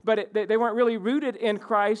excited, but they weren't really rooted in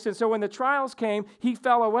Christ. And so when the trials came, he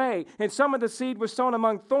fell away. And some of the seed was sown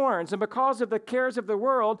among thorns. And because of the cares of the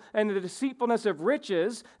world and the deceitfulness of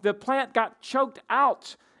riches, the plant got choked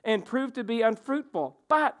out and proved to be unfruitful.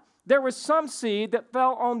 But there was some seed that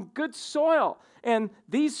fell on good soil, and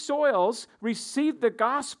these soils received the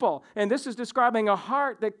gospel. And this is describing a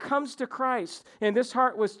heart that comes to Christ, and this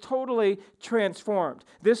heart was totally transformed.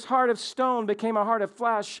 This heart of stone became a heart of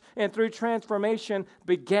flesh, and through transformation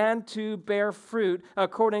began to bear fruit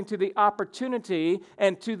according to the opportunity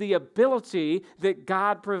and to the ability that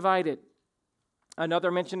God provided.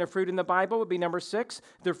 Another mention of fruit in the Bible would be number 6,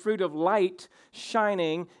 the fruit of light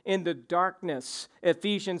shining in the darkness.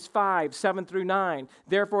 Ephesians 5, 7 through 9.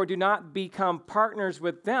 Therefore, do not become partners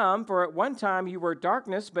with them, for at one time you were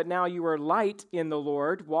darkness, but now you are light in the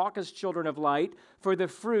Lord. Walk as children of light, for the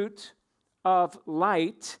fruit of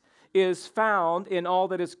light is found in all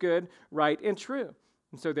that is good, right, and true.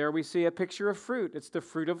 And so there we see a picture of fruit. It's the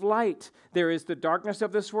fruit of light. There is the darkness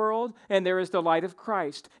of this world, and there is the light of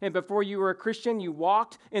Christ. And before you were a Christian, you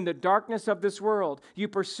walked in the darkness of this world. You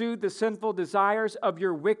pursued the sinful desires of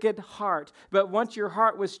your wicked heart. But once your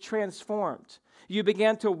heart was transformed, you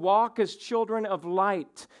began to walk as children of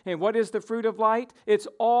light. And what is the fruit of light? It's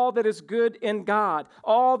all that is good in God,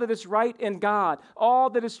 all that is right in God, all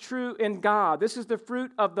that is true in God. This is the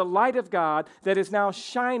fruit of the light of God that is now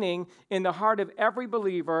shining in the heart of every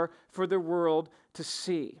believer for the world to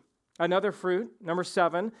see. Another fruit, number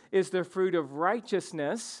 7, is the fruit of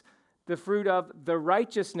righteousness, the fruit of the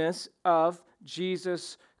righteousness of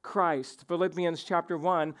Jesus Christ. Philippians chapter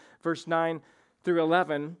 1, verse 9 through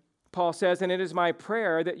 11. Paul says, and it is my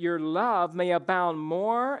prayer that your love may abound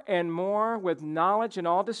more and more with knowledge and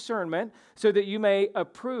all discernment, so that you may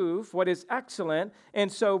approve what is excellent, and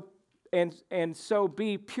so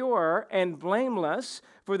be pure and blameless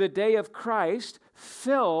for the day of Christ,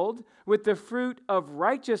 filled with the fruit of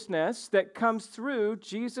righteousness that comes through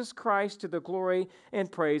Jesus Christ to the glory and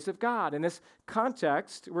praise of God. In this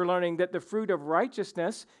context, we're learning that the fruit of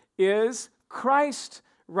righteousness is Christ's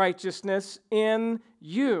righteousness in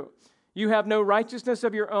you. You have no righteousness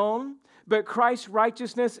of your own, but Christ's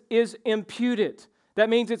righteousness is imputed. That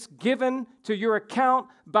means it's given to your account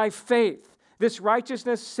by faith. This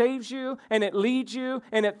righteousness saves you, and it leads you,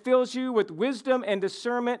 and it fills you with wisdom and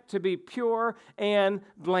discernment to be pure and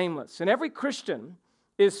blameless. And every Christian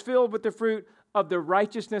is filled with the fruit of the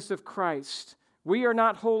righteousness of Christ. We are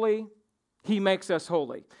not holy. He makes us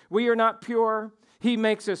holy. We are not pure. He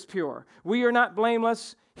makes us pure. We are not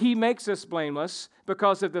blameless. He makes us blameless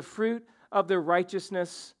because of the fruit of the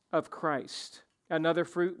righteousness of Christ. Another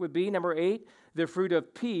fruit would be, number 8, the fruit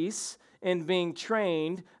of peace in being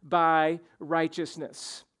trained by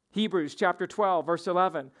righteousness. Hebrews chapter 12, verse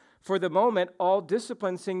 11. For the moment, all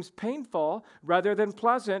discipline seems painful rather than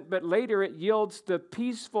pleasant, but later it yields the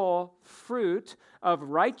peaceful fruit of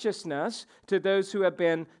righteousness to those who have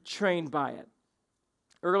been trained by it.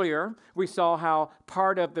 Earlier, we saw how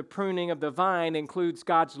part of the pruning of the vine includes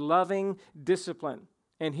God's loving discipline.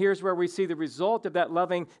 And here's where we see the result of that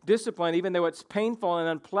loving discipline, even though it's painful and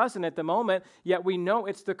unpleasant at the moment, yet we know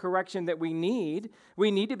it's the correction that we need.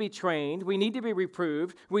 We need to be trained. We need to be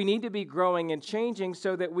reproved. We need to be growing and changing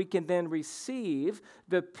so that we can then receive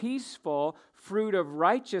the peaceful fruit of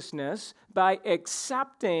righteousness by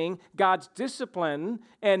accepting God's discipline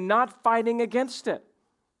and not fighting against it.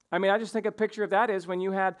 I mean, I just think a picture of that is when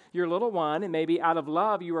you had your little one, and maybe out of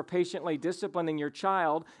love, you were patiently disciplining your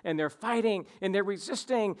child, and they're fighting, and they're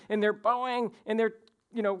resisting, and they're bowing, and they're,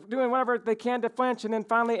 doing whatever they can to flinch. And then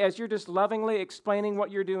finally, as you're just lovingly explaining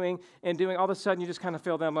what you're doing and doing, all of a sudden you just kind of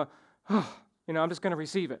feel them, I'm just going to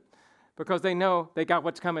receive it. Because they know they got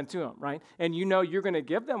what's coming to them, right? And you're going to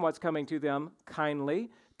give them what's coming to them kindly,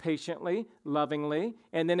 patiently, lovingly,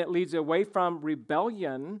 and then it leads away from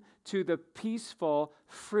rebellion to the peaceful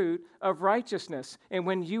fruit of righteousness. And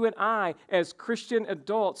when you and I, as Christian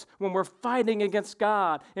adults, when we're fighting against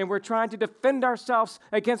God and we're trying to defend ourselves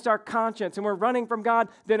against our conscience and we're running from God,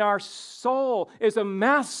 then our soul is a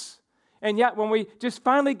mess. And yet when we just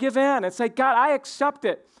finally give in and say, God, I accept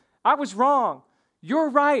it. I was wrong.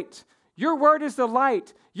 You're right. Your word is the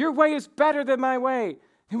light. Your way is better than my way.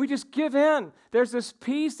 And we just give in. There's this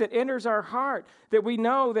peace that enters our heart that we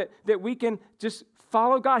know that we can just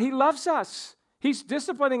follow God. He loves us. He's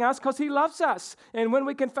disciplining us because He loves us. And when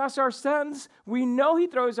we confess our sins, we know He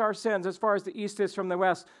throws our sins as far as the east is from the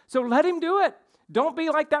west. So let Him do it. Don't be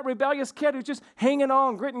like that rebellious kid who's just hanging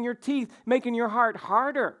on, gritting your teeth, making your heart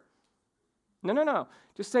harder. No.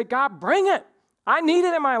 Just say, God, bring it. I need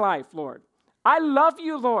it in my life, Lord. I love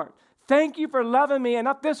you, Lord. Thank you for loving me. And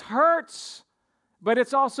this hurts. But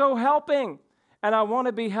it's also helping, and I want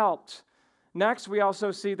to be helped. Next, we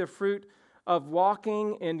also see the fruit of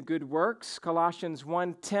walking in good works, Colossians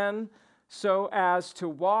 1:10, so as to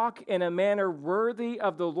walk in a manner worthy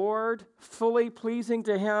of the Lord, fully pleasing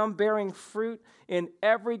to Him, bearing fruit in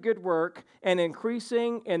every good work, and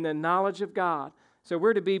increasing in the knowledge of God. So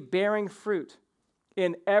we're to be bearing fruit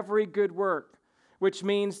in every good work, which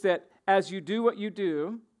means that as you do what you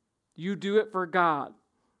do it for God.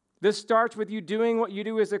 This starts with you doing what you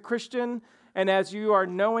do as a Christian, and as you are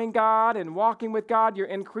knowing God and walking with God, you're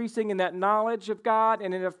increasing in that knowledge of God,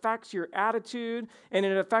 and it affects your attitude, and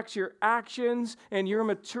it affects your actions, and you're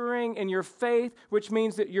maturing in your faith, which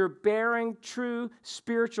means that you're bearing true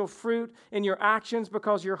spiritual fruit in your actions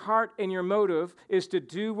because your heart and your motive is to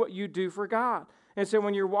do what you do for God. And so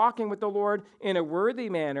when you're walking with the Lord in a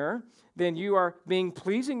worthy manner, then you are being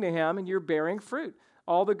pleasing to Him, and you're bearing fruit.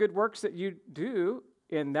 All the good works that you do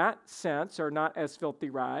in that sense are not as filthy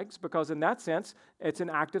rags, because in that sense, it's an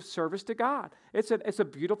act of service to God. It's a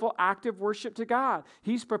beautiful act of worship to God.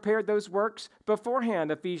 He's prepared those works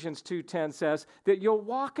beforehand. Ephesians 2:10 says that you'll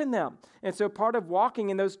walk in them. And so part of walking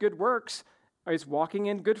in those good works is walking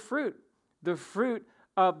in good fruit. The fruit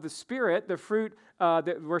of the Spirit, the fruit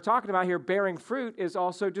that we're talking about here, bearing fruit, is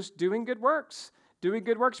also just doing good works. Doing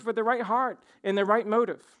good works for the right heart and the right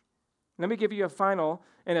motive. Let me give you a final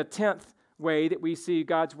and a 10th way that we see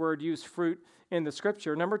God's word use fruit in the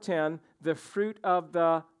scripture. Number 10, the fruit of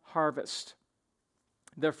the harvest.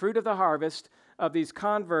 The fruit of the harvest of these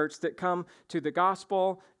converts that come to the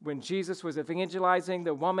gospel when Jesus was evangelizing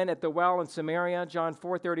the woman at the well in Samaria, John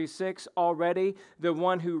 4:36, already the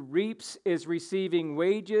one who reaps is receiving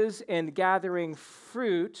wages and gathering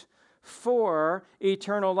fruit for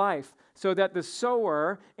eternal life, so that the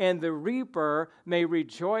sower and the reaper may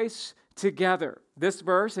rejoice together. This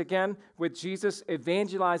verse, again, with Jesus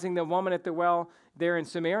evangelizing the woman at the well there in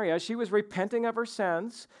Samaria, she was repenting of her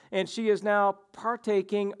sins, and she is now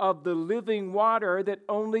partaking of the living water that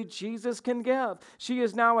only Jesus can give. She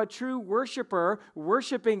is now a true worshiper,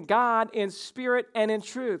 worshiping God in spirit and in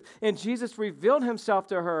truth. And Jesus revealed Himself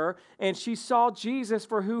to her, and she saw Jesus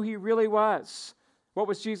for who He really was. What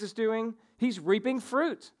was Jesus doing? He's reaping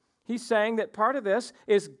fruit. He's saying that part of this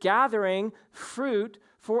is gathering fruit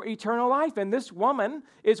for eternal life. And this woman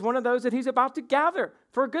is one of those that he's about to gather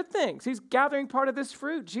for good things. He's gathering part of this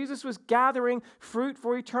fruit. Jesus was gathering fruit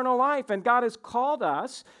for eternal life. And God has called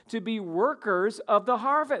us to be workers of the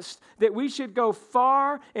harvest, that we should go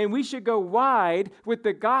far and we should go wide with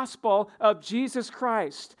the gospel of Jesus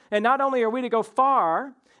Christ. And not only are we to go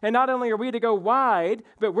far, and not only are we to go wide,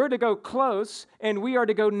 but we're to go close and we are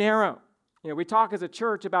to go narrow. We talk as a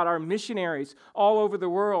church about our missionaries all over the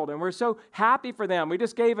world, and we're so happy for them. We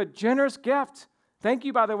just gave a generous gift. Thank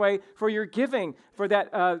you, by the way, for your giving for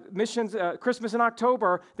that missions Christmas in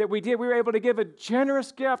October that we did. We were able to give a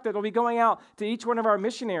generous gift that will be going out to each one of our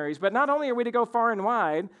missionaries. But not only are we to go far and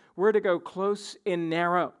wide, we're to go close and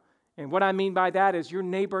narrow. And what I mean by that is your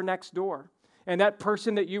neighbor next door, and that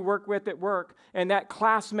person that you work with at work, and that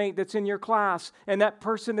classmate that's in your class, and that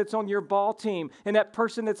person that's on your ball team, and that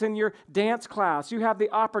person that's in your dance class. You have the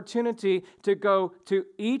opportunity to go to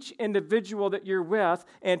each individual that you're with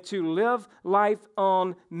and to live life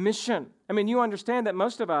on mission. I mean, you understand that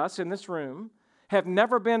most of us in this room have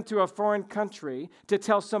never been to a foreign country to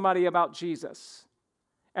tell somebody about Jesus.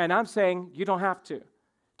 And I'm saying you don't have to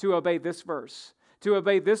obey this verse. To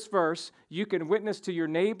obey this verse, you can witness to your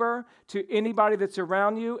neighbor, to anybody that's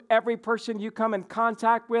around you, every person you come in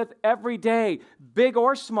contact with every day, big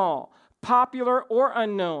or small, popular or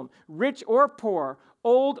unknown, rich or poor,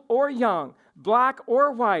 old or young, black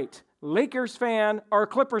or white, Lakers fan or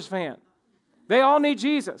Clippers fan. They all need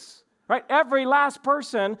Jesus, right? Every last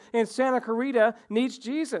person in Santa Clarita needs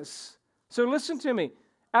Jesus. So listen to me.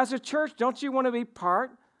 As a church, don't you want to be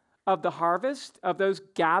part of the harvest, of those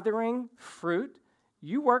gathering fruit?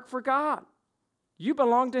 You work for God. You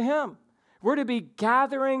belong to Him. We're to be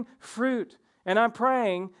gathering fruit. And I'm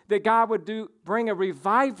praying that God would bring a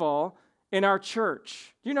revival in our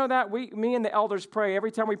church. You know that? Me and the elders pray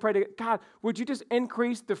every time we pray to God, would you just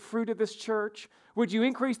increase the fruit of this church? Would you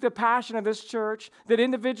increase the passion of this church? That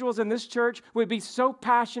individuals in this church would be so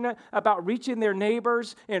passionate about reaching their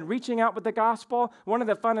neighbors and reaching out with the gospel. One of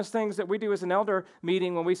the funnest things that we do as an elder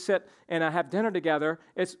meeting when we sit and have dinner together,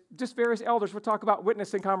 it's just various elders will talk about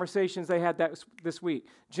witnessing conversations they had this week.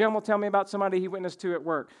 Jim will tell me about somebody he witnessed to at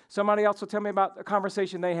work. Somebody else will tell me about a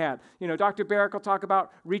conversation they had. Dr. Barrick will talk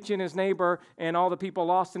about reaching his neighbor and all the people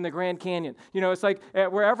lost in the Grand Canyon. It's like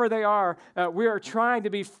wherever they are, we are trying to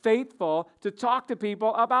be faithful to talk to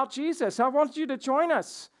people about Jesus. I want you to join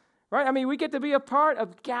us, right? I mean, we get to be a part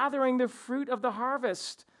of gathering the fruit of the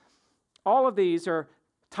harvest. All of these are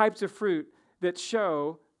types of fruit that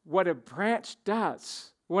show what a branch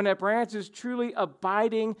does. When a branch is truly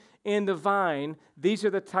abiding in the vine, these are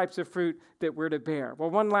the types of fruit that we're to bear. Well,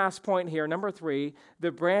 one last point here, number 3,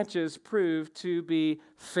 the branches prove to be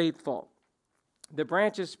faithful. The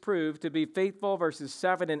branches prove to be faithful, verses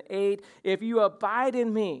 7 and 8. If you abide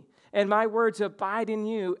in me, and my words abide in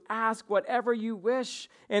you, ask whatever you wish,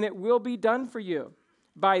 and it will be done for you.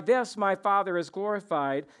 By this my Father is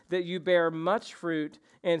glorified, that you bear much fruit,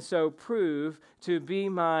 and so prove to be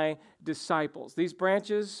my disciples. These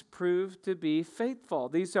branches prove to be faithful.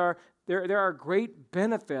 There are great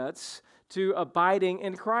benefits to abiding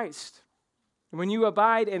in Christ. When you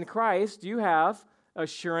abide in Christ, you have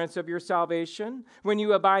assurance of your salvation. When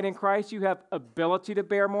you abide in Christ, you have ability to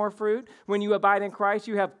bear more fruit. When you abide in Christ,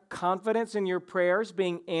 you have confidence in your prayers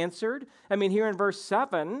being answered. I mean, here in verse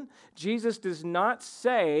 7, Jesus does not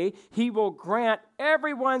say He will grant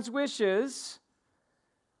everyone's wishes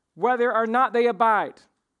whether or not they abide.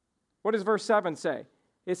 What does verse 7 say?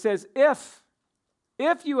 It says, if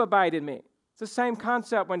you abide in me. It's the same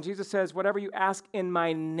concept when Jesus says, whatever you ask in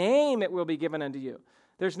my name, it will be given unto you.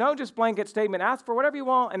 There's no just blanket statement, ask for whatever you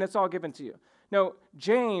want and it's all given to you. No,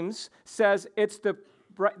 James says it's the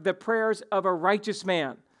prayers of a righteous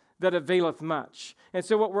man that availeth much. And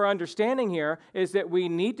so what we're understanding here is that we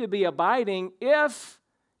need to be abiding if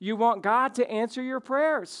you want God to answer your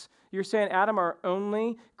prayers. You're saying, Adam, are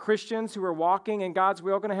only Christians who are walking in God's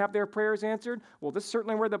will going to have their prayers answered? Well, this is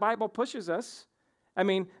certainly where the Bible pushes us. I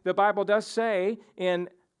mean, the Bible does say in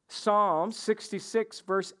Psalm 66,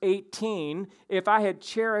 verse 18, if I had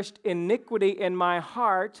cherished iniquity in my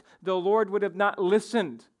heart, the Lord would have not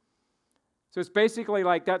listened. So it's basically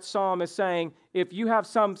like that psalm is saying, if you have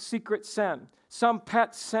some secret sin, some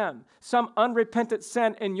pet sin, some unrepentant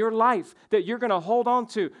sin in your life that you're going to hold on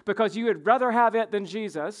to because you would rather have it than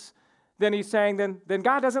Jesus, then he's saying, then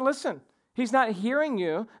God doesn't listen. He's not hearing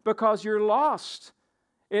you because you're lost.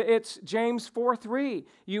 It's James 4:3.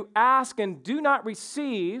 You ask and do not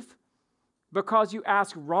receive because you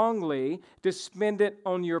ask wrongly to spend it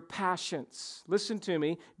on your passions. Listen to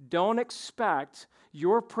me. Don't expect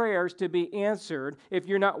your prayers to be answered if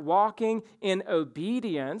you're not walking in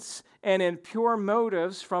obedience and in pure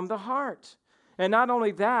motives from the heart. And not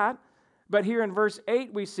only that, but here in verse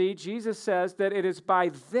 8 we see Jesus says that it is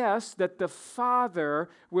by this that the Father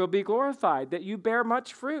will be glorified, that you bear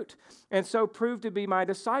much fruit, and so prove to be my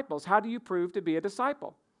disciples. How do you prove to be a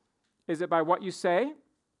disciple? Is it by what you say,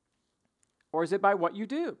 or is it by what you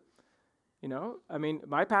do?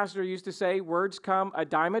 My pastor used to say, words come a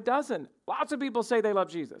dime a dozen. Lots of people say they love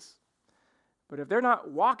Jesus. But if they're not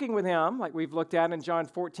walking with him, like we've looked at in John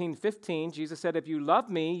 14:15, Jesus said, if you love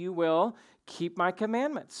me, you will keep my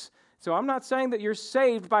commandments. So I'm not saying that you're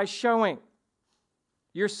saved by showing.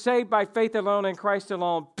 You're saved by faith alone in Christ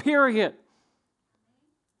alone, period.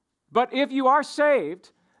 But if you are saved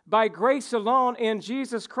by grace alone in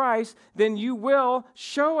Jesus Christ, then you will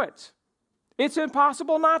show it. It's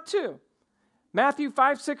impossible not to. Matthew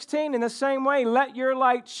 5:16, in the same way, let your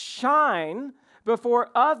light shine before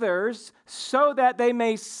others so that they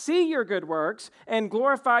may see your good works and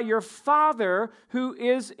glorify your Father who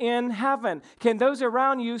is in heaven. Can those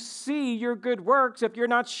around you see your good works if you're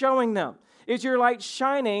not showing them? Is your light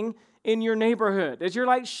shining in your neighborhood? Is your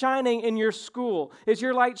light shining in your school? Is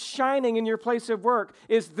your light shining in your place of work?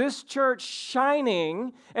 Is this church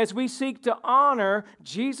shining as we seek to honor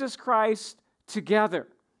Jesus Christ together?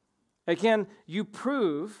 Again, you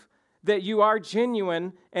prove that you are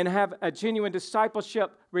genuine and have a genuine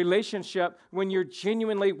discipleship relationship when you're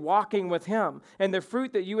genuinely walking with him. And the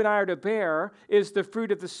fruit that you and I are to bear is the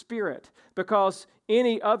fruit of the Spirit, because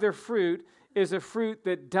any other fruit is a fruit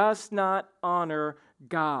that does not honor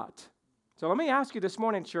God. So let me ask you this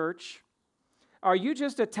morning, church, are you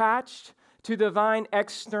just attached to the vine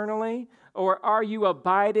externally, or are you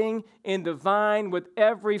abiding in the vine with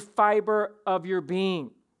every fiber of your being?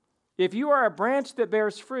 If you are a branch that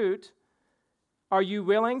bears fruit, are you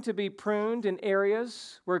willing to be pruned in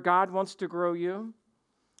areas where God wants to grow you?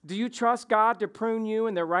 Do you trust God to prune you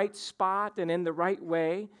in the right spot and in the right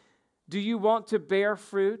way? Do you want to bear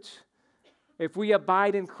fruit? If we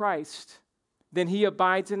abide in Christ, then he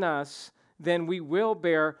abides in us, then we will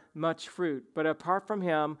bear much fruit. But apart from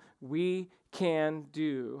him, we can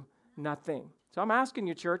do nothing. So I'm asking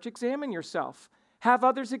you, church, examine yourself. Have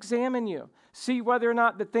others examine you. See whether or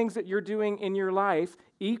not the things that you're doing in your life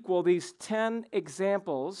equal these 10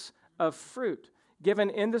 examples of fruit given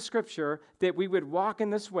in the Scripture, that we would walk in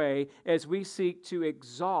this way as we seek to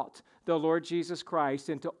exalt the Lord Jesus Christ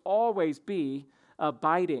and to always be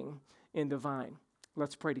abiding in the vine.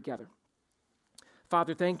 Let's pray together.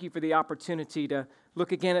 Father, thank you for the opportunity to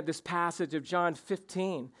look again at this passage of John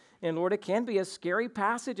 15. And Lord, it can be a scary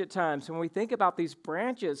passage at times when we think about these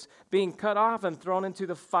branches being cut off and thrown into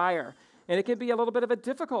the fire. And it can be a little bit of a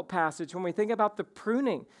difficult passage when we think about the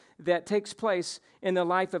pruning that takes place in the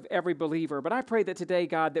life of every believer. But I pray that today,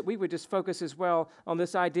 God, that we would just focus as well on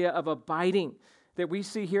this idea of abiding, that we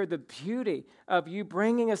see here the beauty of you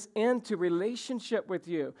bringing us into relationship with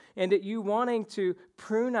you, and that you wanting to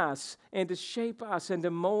prune us and to shape us and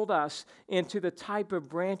to mold us into the type of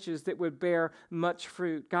branches that would bear much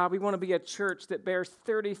fruit. God, we want to be a church that bears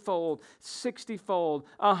 30-fold, 60-fold,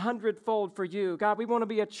 100-fold for you. God, we want to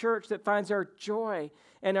be a church that finds our joy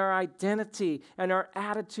and our identity and our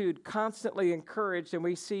attitude constantly encouraged. And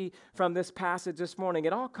we see from this passage this morning,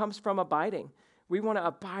 it all comes from abiding. We want to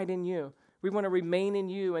abide in you. We want to remain in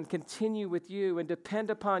you and continue with you and depend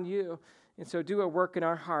upon you. And so do a work in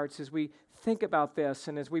our hearts as we think about this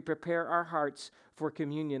and as we prepare our hearts for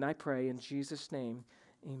communion. I pray in Jesus' name,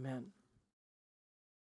 amen.